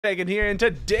Anklespankin here, and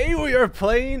today we are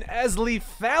playing as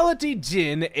Lethality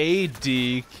Jhin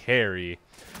AD carry.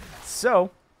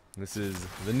 So, this is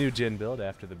the new Jhin build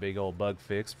after the big old bug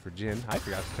fix for Jhin. I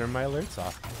forgot to turn my alerts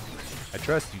off. I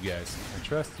trust you guys. I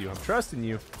trust you. I'm trusting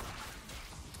you.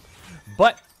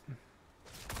 But,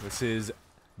 this is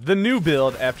the new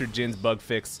build after Jin's bug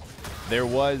fix. There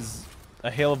was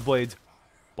a Hail of Blades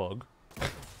bug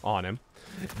on him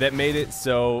that made it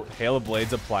so Hail of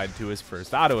Blades applied to his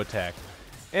first auto attack.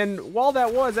 And while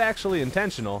that was actually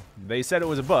intentional, they said it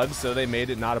was a bug, so they made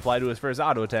it not apply to his first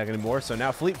auto attack anymore. So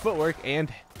now Fleet Footwork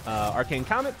and Arcane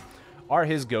Comet are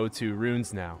his go-to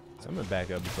runes now. So I'm going to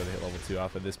back up before they hit level 2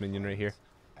 off of this minion right here.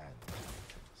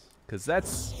 Because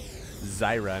that's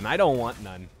Zyra, and I don't want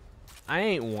none. I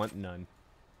ain't want none.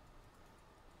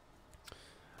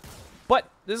 But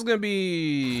this is going to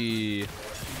be a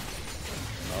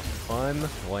fun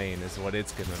lane is what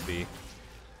it's going to be.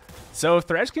 So if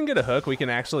Thresh can get a hook, we can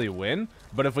actually win.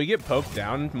 But if we get poked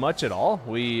down much at all,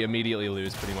 we immediately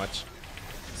lose pretty much.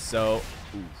 So,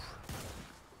 oof.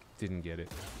 Didn't get it.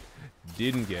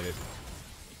 Didn't get it.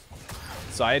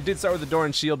 So I did start with the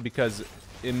Doran Shield because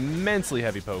immensely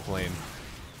heavy poke lane.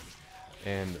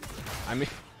 And, I mean,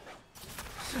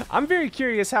 I'm very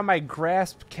curious how my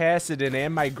Grasp Kassadin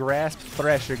and my Grasp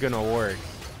Thresh are going to work.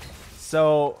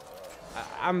 So,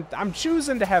 I'm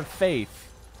choosing to have faith.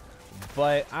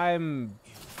 But I'm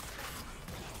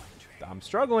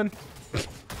struggling.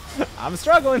 I'm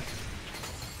struggling.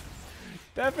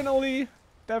 Definitely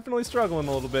struggling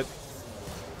a little bit.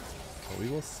 But we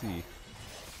will see.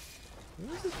 It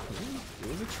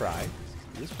was a try.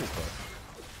 He was pretty close.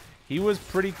 He was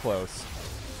pretty close.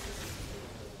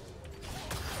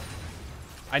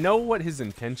 I know what his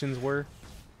intentions were,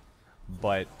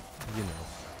 but you know.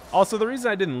 Also, the reason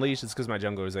I didn't leash is because my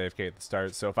jungle was AFK at the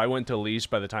start, so if I went to leash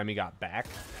by the time he got back,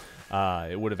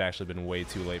 it would have actually been way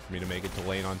too late for me to make it to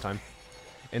lane on time.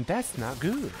 And that's not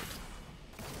good.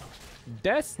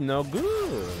 That's no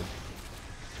good.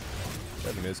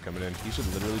 Seven is coming in. He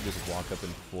should literally just walk up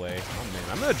and play. Oh man,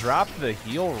 I'm going to drop the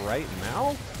heal right now.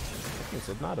 I think it's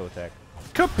an auto attack.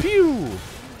 Kapew!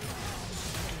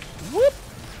 Whoop!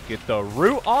 Get the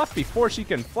root off before she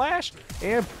can flash,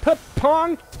 and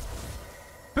pa-pong!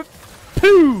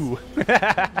 Poo!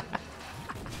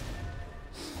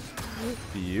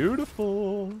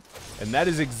 Beautiful. And that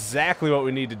is exactly what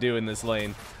we need to do in this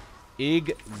lane.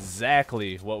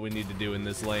 Exactly what we need to do in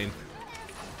this lane.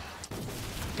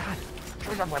 God.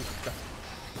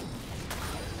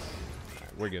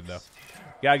 We're good though.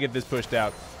 Gotta get this pushed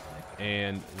out.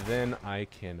 And then I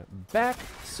can back.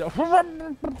 So it's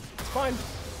fine. It's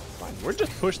fine. We're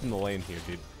just pushing the lane here,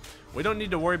 dude. We don't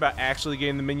need to worry about actually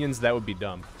getting the minions. That would be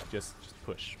dumb. Just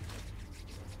push.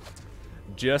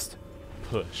 Just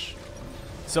push.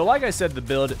 So like I said, the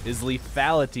build is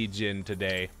Lethality Jhin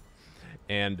today.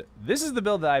 And this is the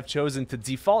build that I've chosen to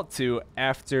default to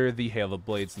after the Hail of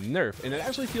Blades nerf. And it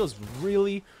actually feels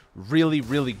really, really,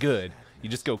 really good. You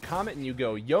just go Comet and you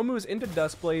go Youmuu's into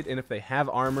Duskblade. And if they have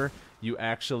armor, you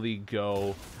actually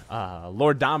go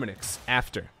Lord Dominik's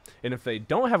after. And if they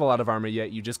don't have a lot of armor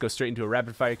yet, you just go straight into a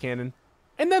rapid fire cannon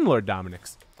and then Lord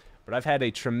Dominik's. But I've had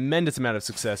a tremendous amount of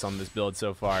success on this build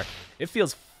so far. It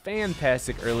feels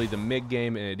fantastic early to mid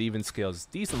game, and it even scales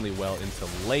decently well into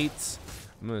late.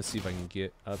 I'm going to see if I can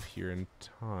get up here in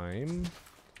time.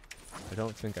 I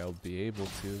don't think I'll be able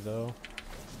to, though.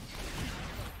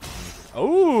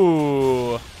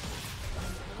 Oh!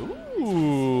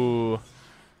 Ooh!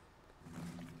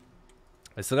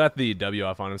 I still got the W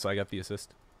off on him, so I got the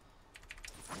assist.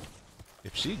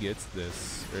 If she gets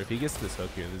this, or if he gets this hook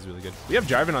here, this is really good. We have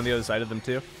Jarvan on the other side of them,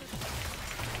 too.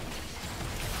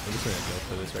 I'm just going to go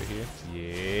for this right here.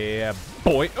 Yeah,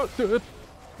 boy. Oh,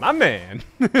 my man.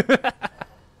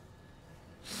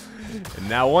 And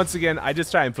now, once again, I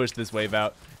just try and push this wave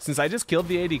out. Since I just killed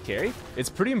the AD carry, it's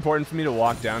pretty important for me to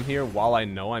walk down here while I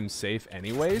know I'm safe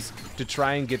anyways, to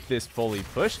try and get this fully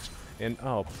pushed. And,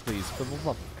 oh, please, for the love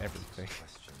of everything.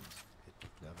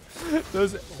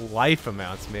 Those life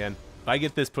amounts, man. If I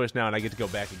get this push now and I get to go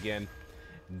back again,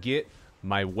 get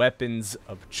my weapons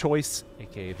of choice,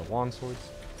 aka the longswords,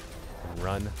 and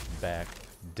run back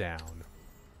down.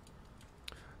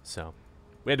 So,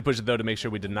 we had to push it though to make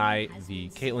sure we deny the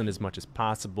Caitlyn as much as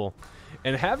possible.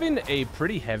 And having a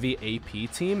pretty heavy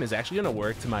AP team is actually going to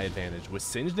work to my advantage. With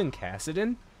Singed and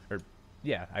Kassadin, or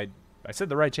yeah, I said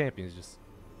the right champions, just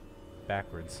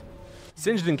backwards.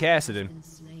 Singed and Kassadin.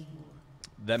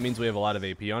 That means we have a lot of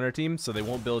AP on our team, so they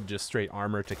won't build just straight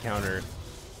armor to counter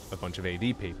a bunch of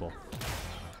AD people,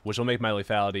 which will make my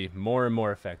lethality more and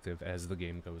more effective as the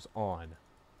game goes on.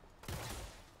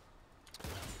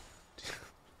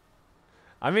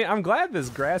 I mean, I'm glad this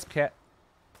grasp cat.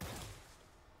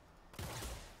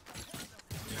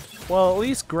 Well, at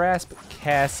least grasp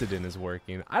Kassadin is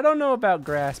working. I don't know about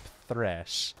grasp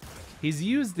Thresh. He's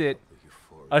used it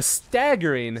a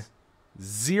staggering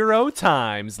 0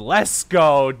 times. Let's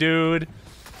go, dude.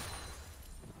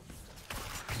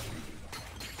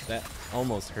 That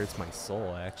almost hurts my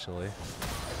soul, actually.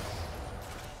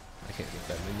 I can't get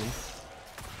that minion.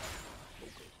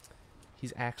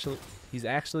 He's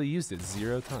actually used it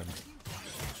 0 times.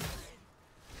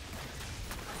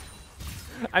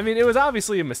 I mean, it was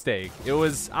obviously a mistake. It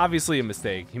was obviously a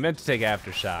mistake. He meant to take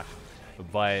Aftershock,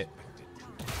 but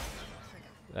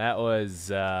that was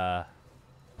that's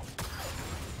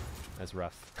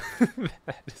rough.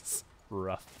 That is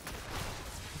rough.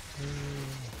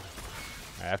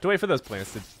 I have to wait for those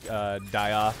plants to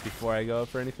die off before I go up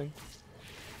for anything.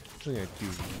 I'm gonna do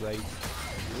right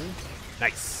here.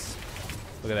 Nice.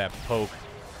 Look at that poke.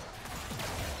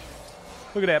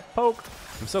 Look at that poke.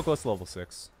 I'm so close to level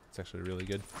 6. It's actually really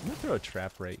good. I'm gonna throw a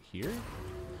trap right here to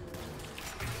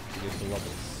get to level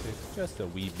 6 just a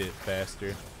wee bit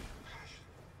faster.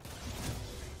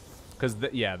 Because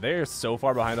yeah, they're so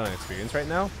far behind on experience right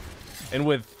now, and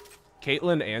with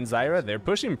Caitlyn and Zyra, they're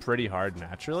pushing pretty hard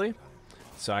naturally.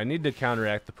 So I need to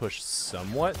counteract the push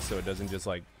somewhat, so it doesn't just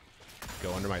like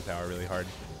go under my tower really hard.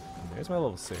 And there's my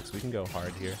level 6. We can go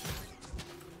hard here.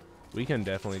 We can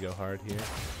definitely go hard here.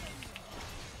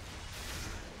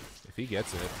 If he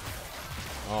gets it.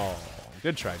 Oh,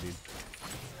 good try, dude.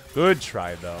 Good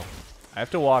try, though. I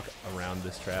have to walk around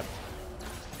this trap.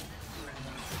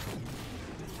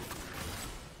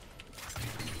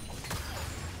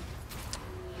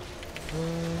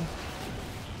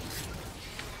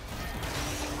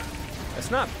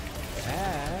 That's not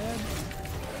bad.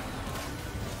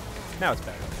 Now it's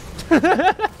bad.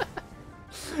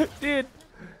 Dude.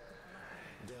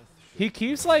 He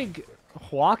keeps, like,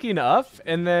 walking up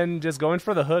and then just going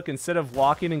for the hook instead of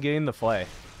walking and getting the flay.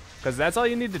 Because that's all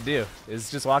you need to do, is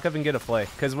just walk up and get a flay.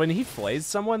 Because when he flays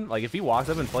someone, like if he walks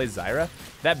up and plays Zyra,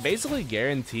 that basically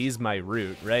guarantees my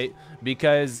root, right?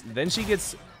 Because then she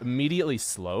gets immediately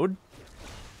slowed,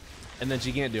 and then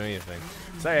she can't do anything.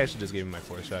 So I actually just gave him my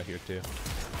 4th shot here too.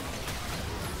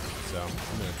 So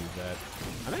I'm going to do that.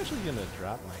 I'm actually going to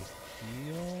drop my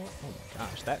heal. Oh my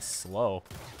gosh, that's slow.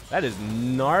 That is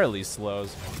gnarly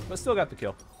slows, but still got the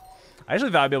kill. I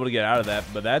actually thought I'd be able to get out of that,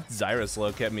 but that Zyra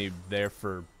slow kept me there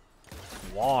for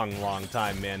long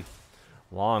time, man.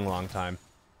 Long time.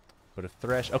 But if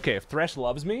Thresh, okay, if Thresh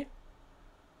loves me,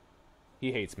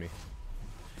 he hates me.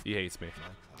 He hates me.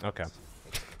 Okay.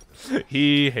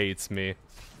 He hates me.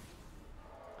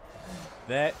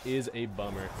 That is a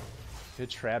bummer. Could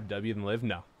trap W and live?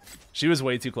 No. She was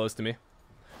way too close to me.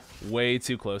 Way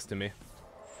too close to me.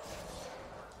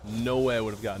 No way I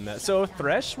would have gotten that. So if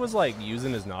Thresh was like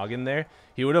using his noggin there,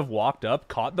 he would have walked up,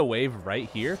 caught the wave right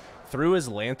here, threw his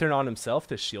lantern on himself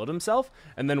to shield himself,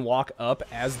 and then walk up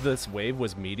as this wave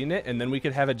was meeting it, and then we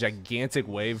could have a gigantic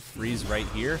wave freeze right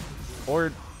here.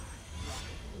 Or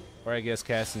I guess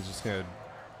Caston's just gonna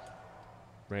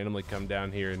randomly come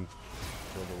down here and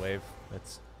kill the wave.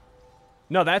 That's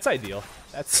ideal.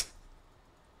 That's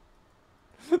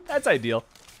ideal,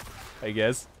 I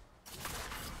guess.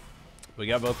 We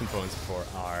got both components for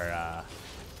our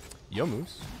Yomus,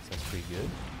 so that's pretty good.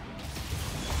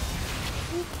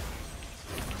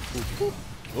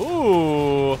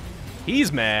 Ooh,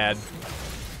 he's mad.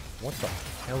 What the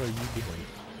hell are you doing?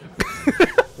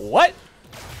 What?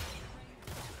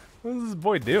 What is this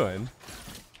boy doing?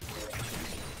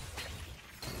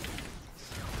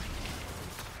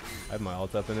 I have my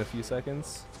ult up in a few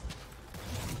seconds.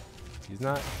 He's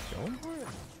not going for it?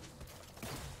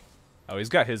 Oh, he's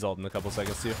got his ult in a couple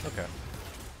seconds too. Okay.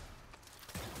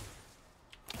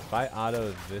 If I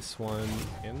auto this one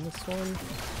and this one,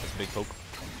 that's a big poke.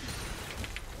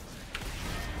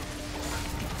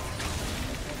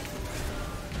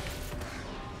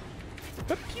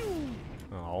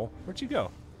 Oh, where'd you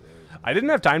go? I didn't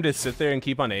have time to sit there and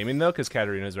keep on aiming though, because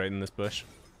Katarina's right in this bush.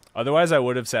 Otherwise, I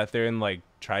would have sat there and like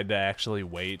tried to actually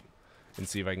wait and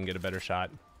see if I can get a better shot.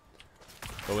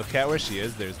 But with Kat where she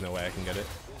is, there's no way I can get it.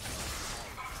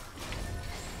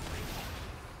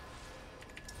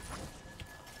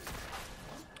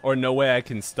 Or no way I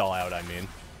can stall out, I mean.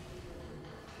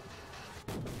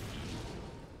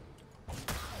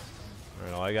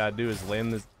 Alright, all I gotta do is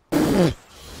land this.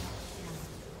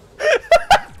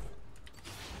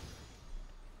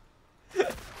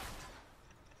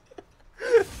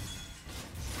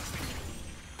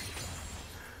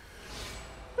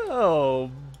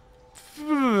 Oh.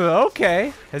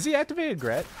 Okay. Has he activated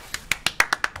Gret?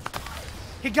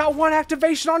 He got 1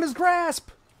 activation on his grasp!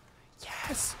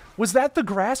 Yes! Was that the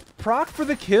grasp proc for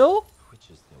the kill?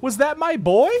 Was that my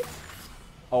boy?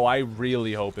 Oh, I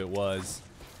really hope it was.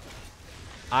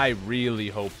 I really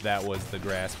hope that was the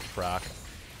grasp proc.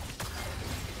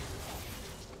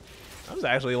 That was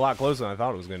actually a lot closer than I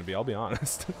thought it was going to be, I'll be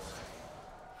honest.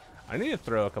 I need to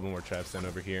throw a couple more traps down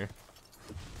over here.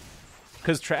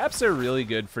 Because traps are really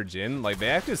good for Jhin. Like, they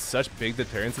act as such big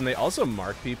deterrents, and they also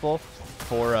mark people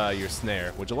for your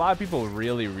snare, which a lot of people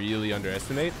really, really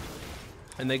underestimate.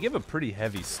 And they give a pretty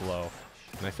heavy slow.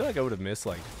 And I feel like I would have missed,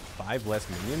 like, 5 less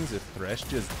minions if Thresh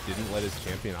just didn't let his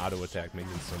champion auto-attack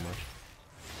minions so much.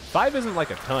 5 isn't,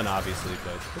 like, a ton, obviously,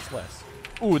 but it's less.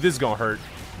 Ooh, this is gonna hurt.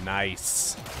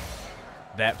 Nice.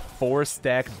 That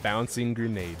 4-stack bouncing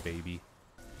grenade, baby.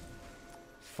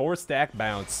 4-stack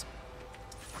bounce.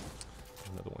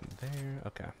 Another one there.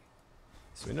 Okay.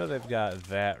 So we know they've got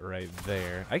that right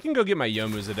there. I can go get my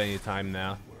Youmu's at any time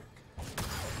now.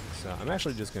 So I'm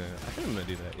actually just gonna... I think I'm gonna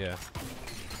do that, yeah.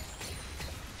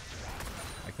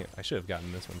 I should have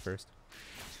gotten this one first.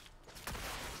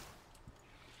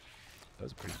 That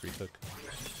was a pretty free hook.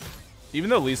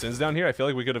 Even though Lee Sin's down here, I feel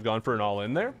like we could have gone for an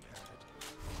all-in there.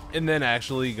 And then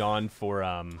actually gone for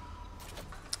a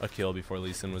kill before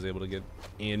Lee Sin was able to get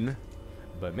in.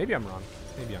 But maybe I'm wrong.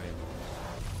 Maybe I am.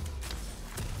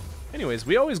 Anyways,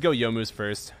 we always go Youmu's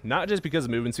first. Not just because the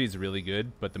movement speed is really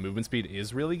good, but the movement speed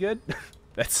is really good.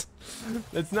 That's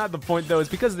not the point, though. It's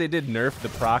because they did nerf the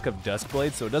proc of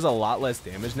Duskblade, so it does a lot less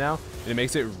damage now, and it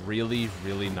makes it really,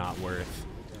 really not worth.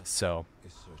 So,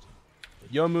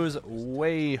 Youmu's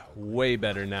way, way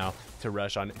better now to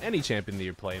rush on any champion that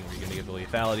you're playing where you're going to get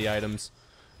the lethality items.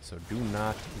 So do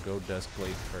not go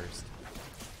Duskblade first.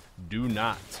 Do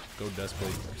not go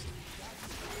Duskblade first.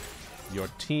 Your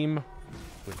team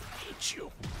will hate you,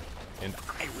 and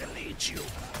I will hate you.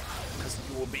 Because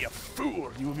you will be a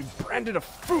fool. You will be branded a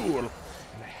fool and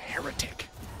a heretic.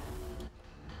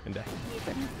 And a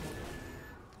heathen.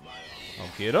 I'll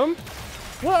get him.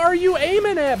 What are you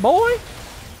aiming at, boy?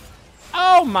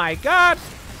 Oh my god.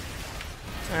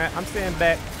 Alright, I'm standing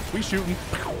back. We shooting.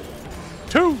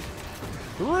 2,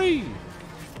 3.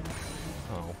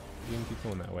 Oh, you didn't keep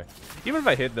going that way. Even if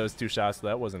I hit those 2 shots,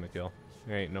 that wasn't a kill.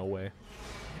 There ain't no way.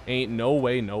 Ain't no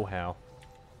way, no how.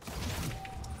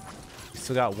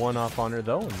 Still got 1 off on her,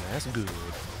 though, and that's good.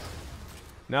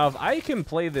 Now, if I can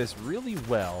play this really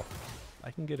well, I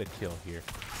can get a kill here.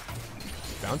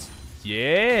 Bounce.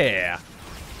 Yeah!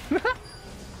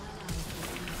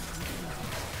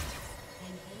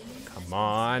 Come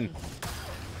on.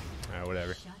 Alright,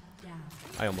 whatever.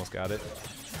 I almost got it.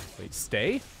 Wait,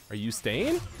 stay? Are you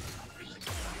staying?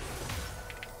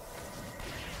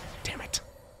 Damn it.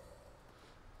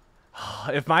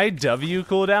 If my W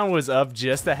cooldown was up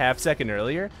just a half second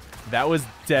earlier, that was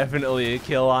definitely a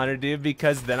kill on her, dude,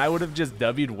 because then I would have just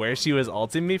W'd where she was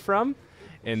ulting me from,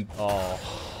 and oh,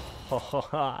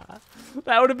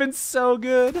 that would have been so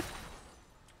good.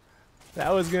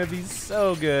 That was gonna be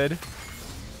so good.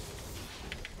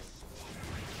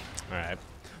 Alright,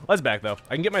 let's back though.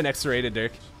 I can get my next serrated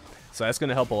Dirk, so that's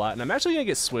gonna help a lot, and I'm actually gonna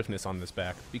get swiftness on this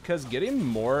back, because getting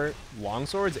more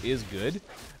longswords is good,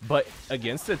 but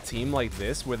against a team like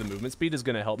this where the movement speed is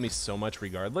gonna help me so much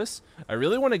regardless, I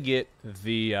really want to get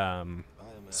the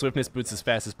swiftness boots as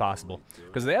fast as possible,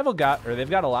 because they've got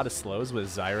a lot of slows with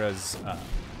Zyra's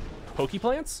Poke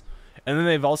Plants, and then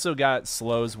they've also got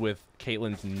slows with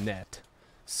Caitlyn's net.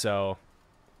 So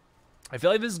I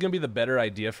feel like this is gonna be the better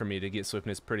idea for me to get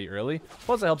swiftness pretty early.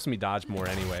 Plus, it helps me dodge more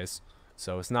anyways.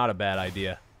 So it's not a bad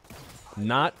idea.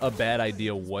 Not a bad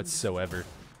idea whatsoever.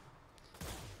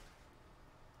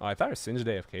 Oh, I thought I singed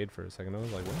AFK'd for a second. I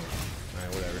was like, what?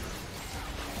 Alright, whatever.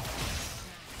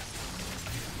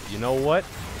 You know what?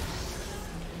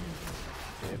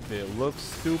 If it looks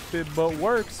stupid but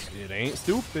works, it ain't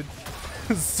stupid.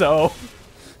 So,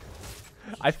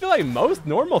 I feel like most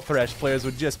normal Thresh players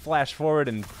would just flash forward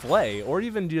and flay, or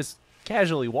even just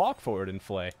casually walk forward and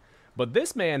flay. But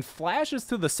this man flashes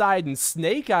to the side and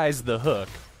snake eyes the hook.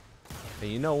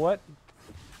 And you know what?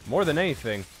 More than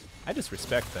anything, I just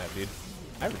respect that, dude.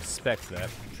 I respect that.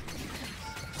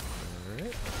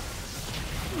 Alright.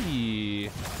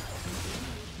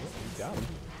 Got him.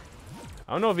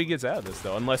 I don't know if he gets out of this,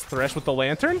 though, unless Thresh with the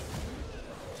lantern.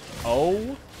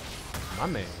 Oh, my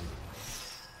man.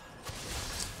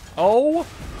 Oh,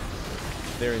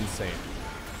 they're insane.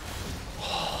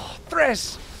 Oh,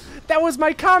 Thresh! That was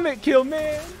my comet kill,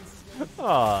 man!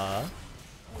 Aww.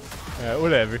 Alright,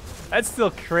 whatever. That's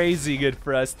still crazy good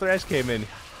for us. Thresh came in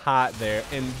hot there,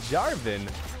 and Jarvan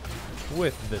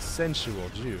with the sensual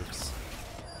jukes.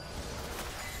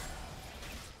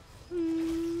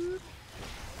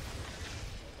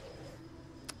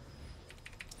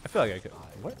 feel like I could.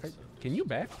 What? Can you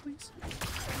back, please?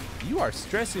 You are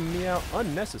stressing me out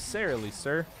unnecessarily,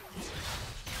 sir.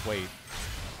 Wait.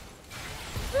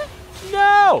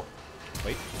 No!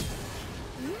 Wait.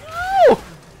 No!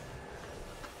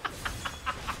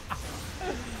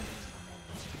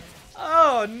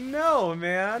 Oh, no,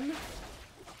 man.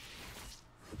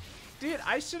 Dude,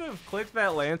 I should have clicked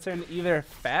that lantern either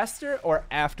faster or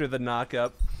after the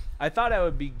knockup. I thought I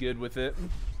would be good with it.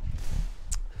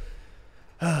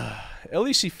 At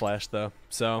least she flashed, though.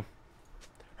 So,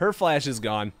 her flash is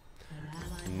gone.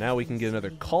 And now we can get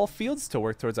another Call Fields to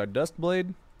work towards our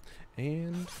Duskblade.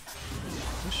 And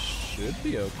this should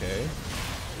be okay.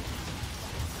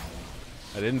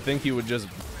 I didn't think he would just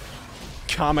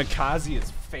kamikaze his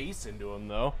face into him,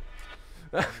 though.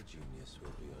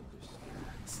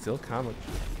 Still comic.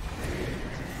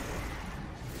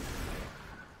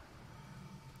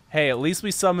 Hey, at least we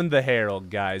summoned the Herald,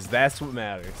 guys. That's what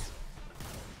matters.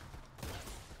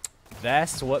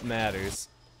 That's what matters.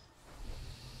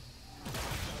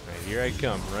 Alright, here I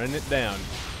come, running it down.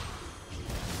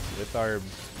 With our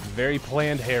very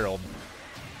planned Herald.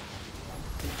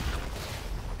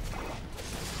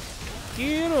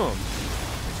 Get him!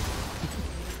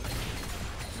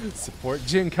 Support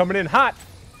Jhin coming in hot!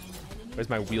 Where's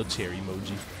my wheelchair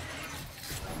emoji?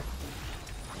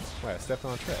 Wow, I stepped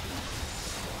on a trap.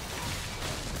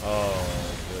 Oh,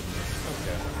 goodness.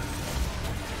 Okay.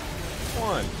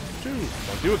 1, 2.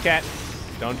 Don't do it, cat.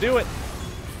 Don't do it.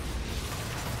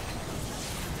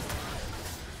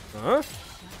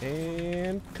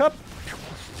 And cup.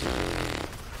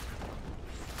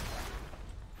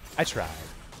 I tried.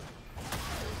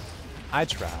 I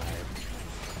tried.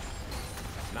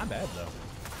 Not bad, though.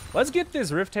 Let's get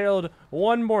this Rift Herald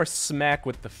one more smack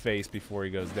with the face before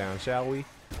he goes down, shall we?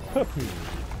 You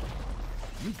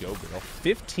go, girl.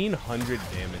 1,500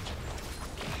 damage.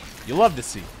 You love to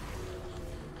see.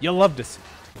 You love to see.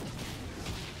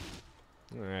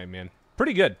 Alright, man.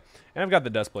 Pretty good. And I've got the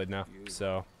Duskblade now.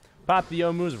 So, pop the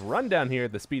Youmuu's, run down here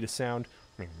at the speed of sound.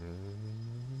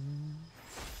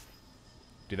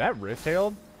 Dude, that Rift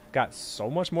Herald got so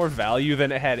much more value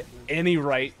than it had any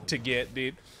right to get,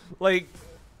 dude. Like,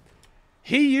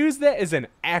 he used that as an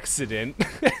accident,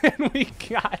 and we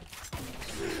got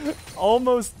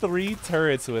almost 3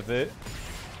 turrets with it.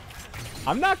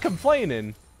 I'm not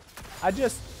complaining. I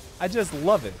just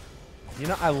love it. You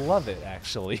know, I love it,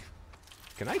 actually.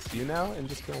 Can I Q now and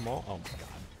just kill them all? Oh my god.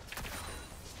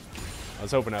 I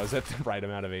was hoping I was at the right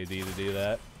amount of AD to do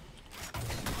that.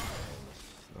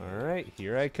 Alright,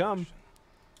 here I come.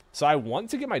 So I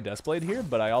want to get my Duskblade here,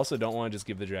 but I also don't want to just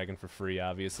give the dragon for free,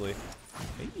 obviously.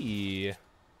 Hey.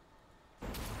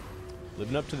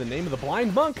 Living up to the name of the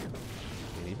blind monk.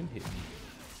 Can't even hit me.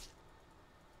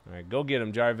 Alright, go get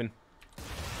him, Jarvan.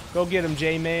 Go get him,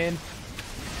 J-Man.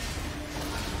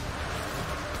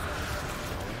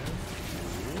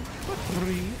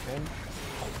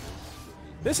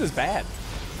 This is bad.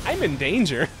 I'm in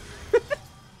danger.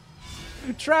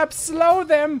 Trap, slow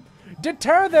them.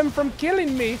 Deter them from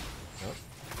killing me. Oh.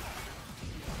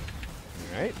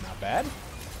 Alright, not bad.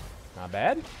 Not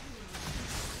bad.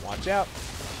 Watch out.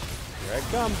 Here I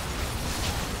come.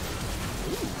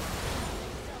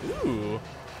 Ooh. Ooh.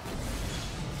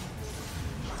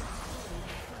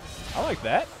 I like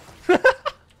that.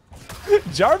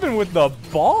 Jarvan with the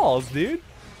balls, dude.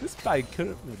 This guy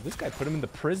put him in the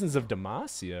prisons of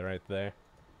Demacia right there.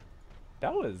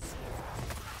 That was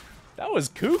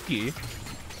kooky.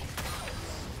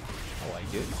 I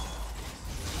like it.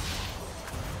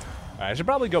 Alright, I should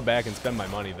probably go back and spend my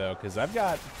money though, because I've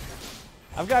got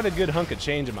a good hunk of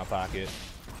change in my pocket.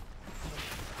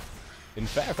 In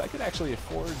fact, I could actually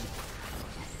afford.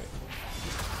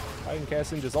 I can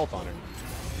cast Ninja's ult on her.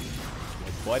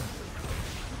 Like, bud.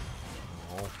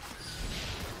 Oh.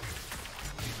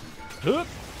 Hup.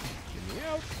 Get me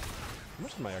out. How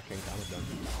much is my arcane comet done?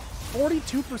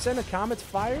 42% of comets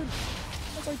fired?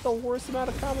 That's like the worst amount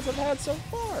of comets I've had so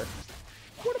far.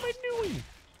 What am I doing?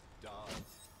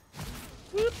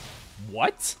 Whoop.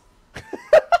 What?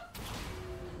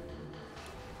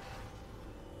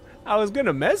 I was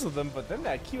gonna mess with them, but then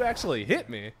that Q actually hit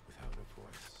me.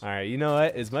 Alright, you know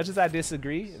what? As much as I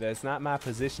disagree, that's not my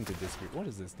position to disagree. What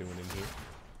is this doing in here?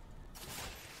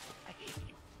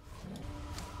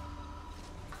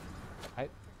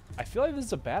 I feel like this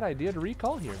is a bad idea to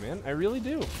recall here, man. I really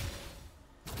do.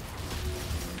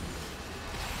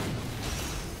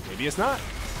 Maybe it's not.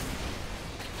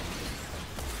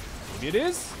 Maybe it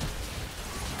is.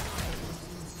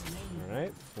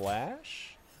 Alright,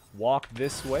 flash. Walk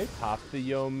this way, pop the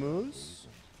Youmuu's.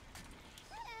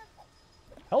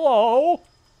 Hello!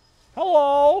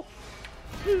 Hello!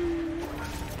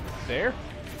 There.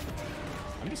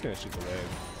 I'm just gonna shoot the wave.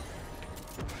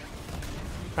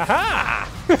 Haha!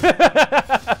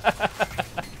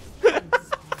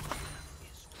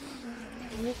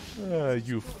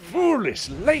 You foolish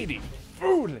lady,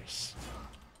 foolish.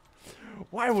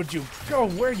 Why would you go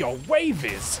where your wave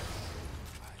is?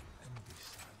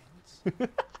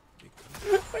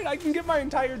 Wait, I can get my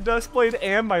entire Dustblade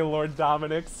and my Lord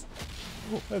Dominic's.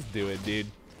 Let's do it, dude.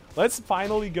 Let's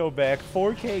finally go back.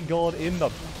 4K gold in the...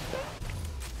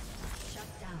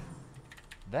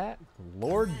 That,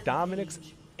 Lord Dominic's,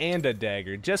 and a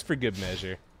dagger, just for good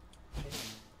measure.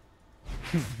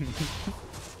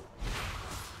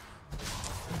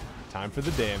 Time for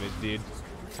the damage, dude.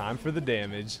 Time for the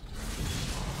damage.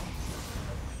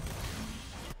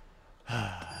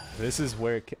 This is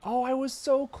where it oh, I was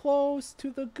so close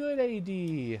to the good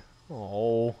AD.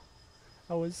 Oh,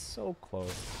 I was so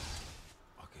close.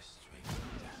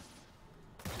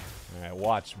 Alright,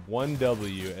 watch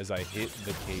 1W as I hit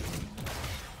the Caitlyn.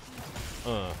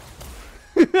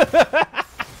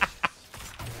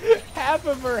 Half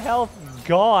of her health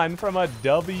gone from a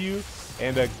W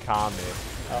and a comet.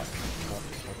 Oh,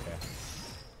 okay.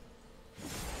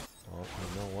 Well,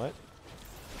 you know what?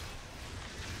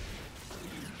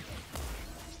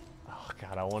 Oh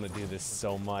god, I want to do this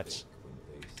so much.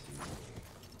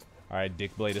 Alright,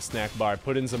 Dick Blade, a snack bar.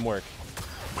 Put in some work.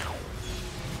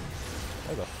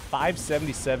 That was a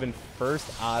 577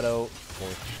 first auto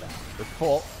fourth shot.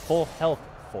 Or full health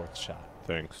fourth shot.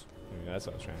 Thanks. Yeah, that's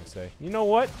what I was trying to say. You know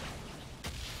what?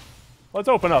 Let's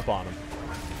open up on him.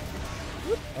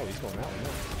 Oh, he's going that way.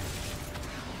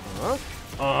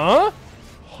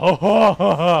 Ho ho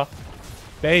ho ho.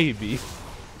 Baby.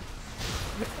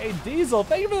 Hey, Diesel,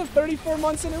 thank you for the 34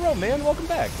 months in a row, man. Welcome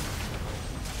back.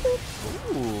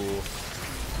 Ooh.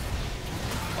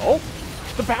 Oh,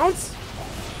 the bounce.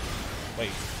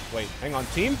 Wait, hang on,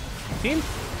 team?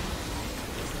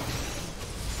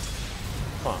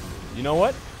 Huh, you know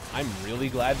what? I'm really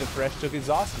glad that Thresh took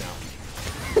exhaust now.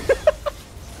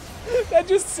 That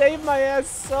just saved my ass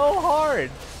so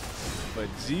hard. But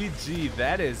GG,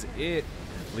 that is it.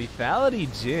 Lethality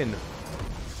Jhin.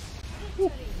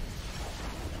 Woo.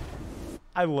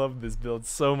 I love this build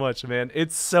so much, man.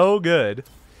 It's so good.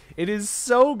 It is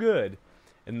so good.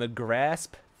 And the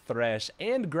Grasp Thresh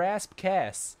and Grasp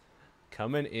Cass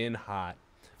coming in hot.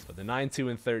 But the 9, 2,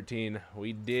 and 13,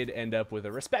 we did end up with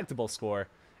a respectable score.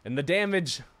 And the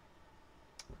damage,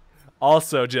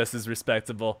 also just as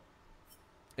respectable.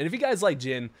 And if you guys like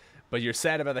Jhin, but you're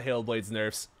sad about the Hailblade's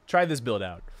nerfs, try this build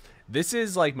out. This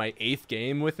is like my 8th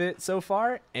game with it so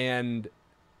far, and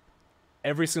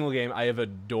every single game I have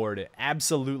adored it.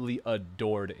 Absolutely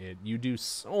adored it. You do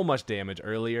so much damage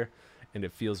earlier, and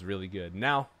it feels really good.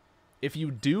 Now, if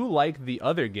you do like the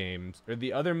other games, or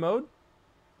the other mode,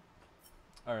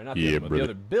 or not the other mode, the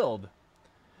other build,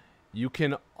 you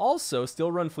can also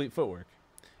still run Fleet Footwork.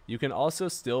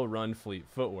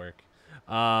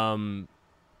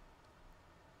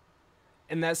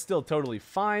 And that's still totally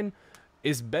fine.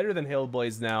 It's better than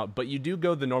Hailblades now, but you do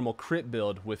go the normal crit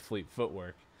build with Fleet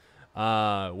Footwork,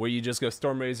 where you just go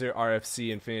Stormrazor,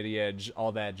 RFC, Infinity Edge,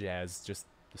 all that jazz, just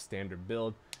the standard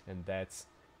build, and that's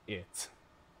it.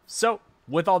 So,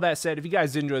 with all that said, if you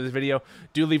guys did enjoy this video,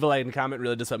 do leave a like and comment. It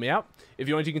really does help me out. If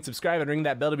you want, you can subscribe and ring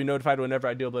that bell to be notified whenever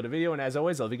I do upload a video. And as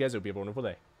always, I love you guys. Hope you have a wonderful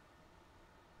day.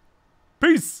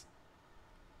 Peace!